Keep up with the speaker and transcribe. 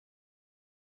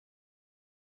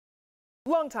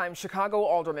Longtime Chicago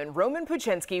Alderman Roman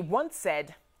Pucinski once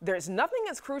said, "There's nothing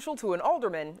as crucial to an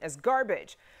alderman as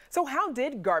garbage." So how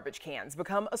did garbage cans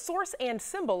become a source and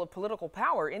symbol of political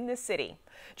power in this city?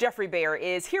 Geoffrey Baer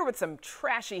is here with some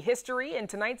trashy history in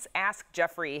tonight's Ask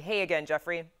Geoffrey. Hey again,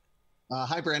 Geoffrey.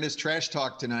 Hi, Brandis. Trash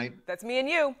talk tonight. That's me and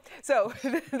you. So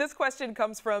this question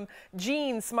comes from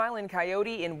Gene Smiling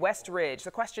Coyote in West Ridge.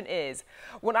 The question is,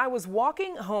 when I was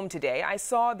walking home today, I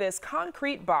saw this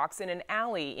concrete box in an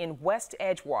alley in West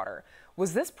Edgewater.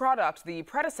 Was this product the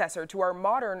predecessor to our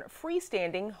modern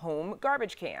freestanding home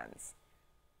garbage cans?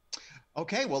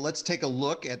 Okay, well, let's take a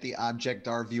look at the object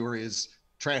our viewer is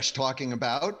trash talking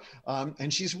about.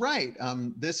 And she's right.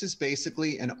 This is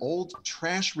basically an old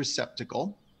trash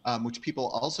receptacle, which people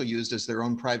also used as their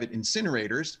own private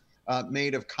incinerators,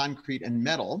 made of concrete and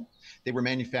metal. They were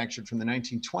manufactured from the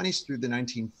 1920s through the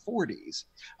 1940s.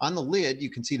 On the lid, you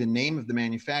can see the name of the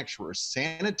manufacturer,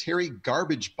 Sanitary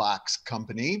Garbage Box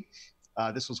Company.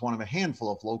 This was one of a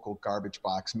handful of local garbage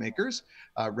box makers.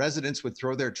 Residents would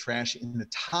throw their trash in the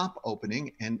top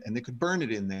opening and they could burn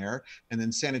it in there. And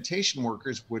then sanitation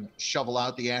workers would shovel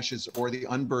out the ashes or the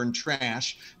unburned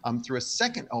trash through a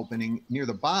second opening near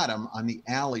the bottom on the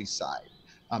alley side.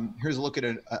 Here's a look at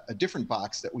a different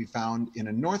box that we found in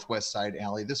a northwest side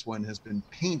alley. This one has been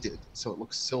painted, so it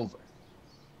looks silver.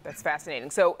 That's fascinating.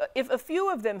 So if a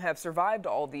few of them have survived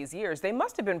all these years, they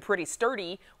must have been pretty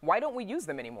sturdy. Why don't we use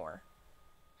them anymore?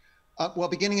 Well,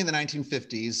 beginning in the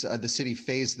 1950s, the city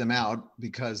phased them out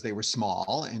because they were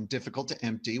small and difficult to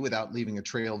empty without leaving a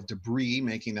trail of debris,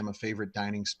 making them a favorite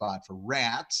dining spot for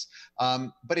rats.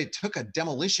 But it took a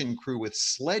demolition crew with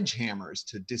sledgehammers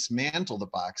to dismantle the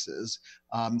boxes.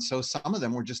 So some of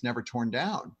them were just never torn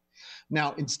down.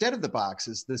 Now, instead of the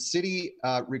boxes, the city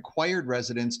required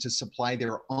residents to supply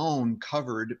their own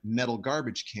covered metal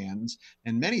garbage cans,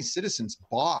 and many citizens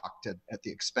balked at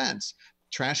the expense.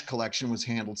 Trash collection was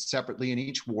handled separately in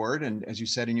each ward, and as you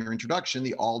said in your introduction,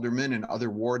 the aldermen and other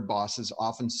ward bosses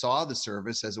often saw the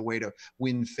service as a way to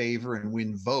win favor and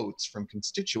win votes from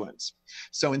constituents.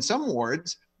 So in some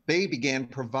wards, they began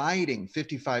providing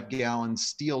 55-gallon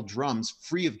steel drums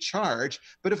free of charge,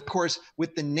 but of course,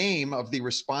 with the name of the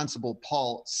responsible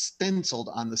Paul stenciled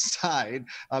on the side.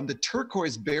 The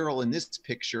turquoise barrel in this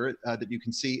picture that you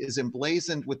can see is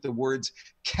emblazoned with the words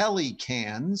Kelly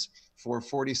cans for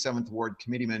 47th Ward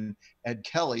Committeeman Ed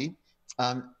Kelly.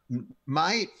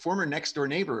 My former next door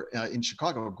neighbor in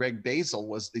Chicago, Greg Basil,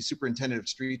 was the superintendent of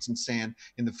streets and sand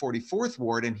in the 44th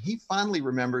Ward, and he fondly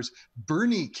remembers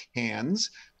Bernie cans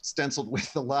stenciled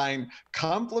with the line,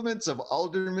 "Compliments of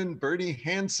Alderman Bernie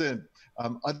Hansen."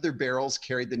 Other barrels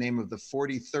carried the name of the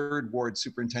 43rd Ward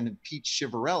Superintendent Pete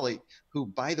Chivarelli, who,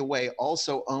 by the way,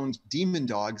 also owned Demon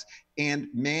Dogs and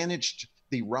managed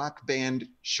the rock band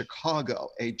Chicago,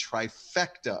 a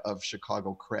trifecta of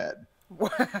Chicago cred.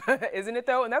 Isn't it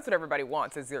though? And that's what everybody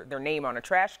wants, is their name on a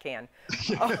trash can.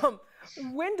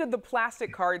 When did the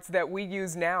plastic carts that we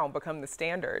use now become the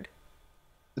standard?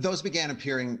 Those began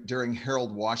appearing during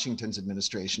Harold Washington's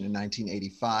administration in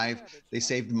 1985. They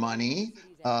saved money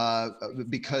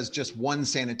because just one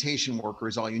sanitation worker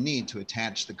is all you need to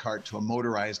attach the cart to a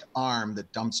motorized arm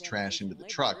that dumps trash into the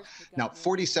truck. Now,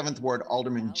 47th Ward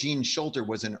Alderman Gene Schulter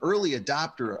was an early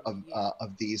adopter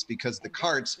of these because the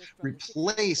carts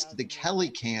replaced the Kelly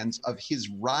cans of his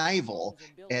rival,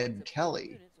 Ed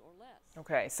Kelly.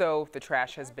 Okay, so the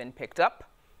trash has been picked up.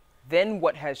 Then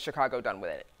what has Chicago done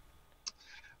with it?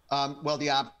 Well, the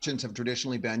options have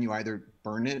traditionally been you either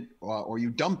burn it or you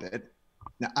dump it.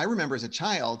 Now, I remember as a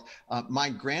child, my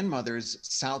grandmother's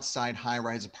South Side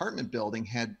high-rise apartment building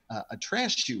had a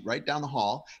trash chute right down the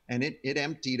hall, and it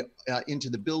emptied into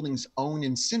the building's own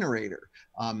incinerator.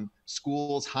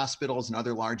 Schools, hospitals, and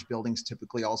other large buildings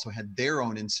typically also had their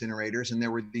own incinerators, and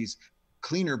there were these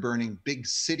cleaner burning big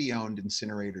city-owned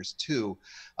incinerators too.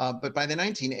 But by the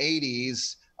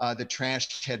 1980s, the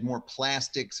trash had more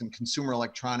plastics and consumer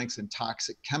electronics and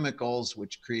toxic chemicals,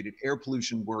 which created air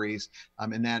pollution worries,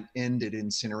 and that ended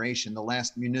incineration. The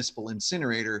last municipal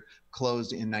incinerator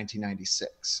closed in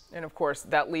 1996. And of course,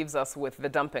 that leaves us with the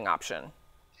dumping option.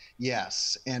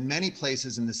 Yes, and many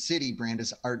places in the city,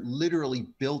 Brandis, are literally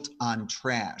built on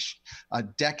trash.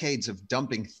 Decades of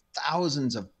dumping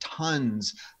thousands of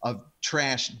tons of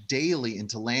trash daily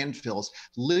into landfills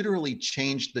literally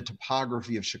changed the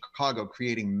topography of Chicago,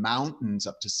 creating mountains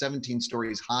up to 17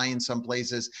 stories high in some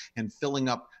places and filling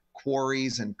up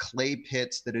quarries and clay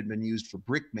pits that had been used for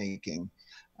brick making.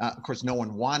 Of course, no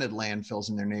one wanted landfills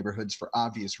in their neighborhoods for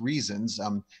obvious reasons.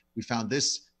 We found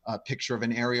this a picture of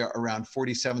an area around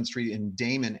 47th Street and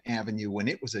Damon Avenue when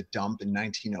it was a dump in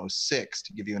 1906,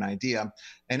 to give you an idea.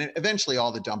 And eventually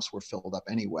all the dumps were filled up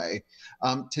anyway.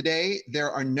 Today,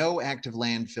 there are no active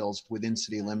landfills within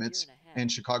city limits, and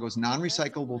Chicago's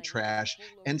non-recyclable trash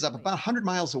ends up about 100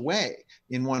 miles away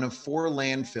in one of 4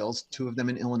 landfills, 2 of them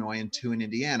in Illinois and 2 in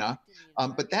Indiana.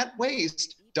 But that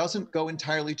waste doesn't go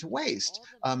entirely to waste.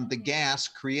 The gas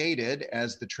created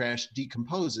as the trash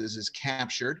decomposes is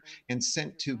captured and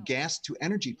sent to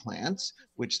gas-to-energy plants,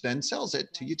 which then sells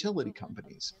it to utility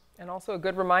companies. And also a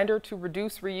good reminder to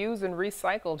reduce, reuse, and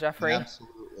recycle, Geoffrey.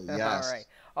 Absolutely, yes. All right.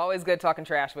 Always good talking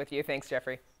trash with you. Thanks,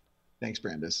 Geoffrey. Thanks,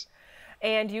 Brandis.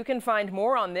 And you can find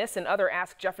more on this and other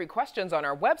Ask Geoffrey questions on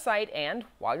our website. And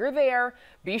while you're there,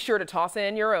 be sure to toss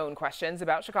in your own questions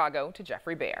about Chicago to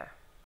Geoffrey Baer.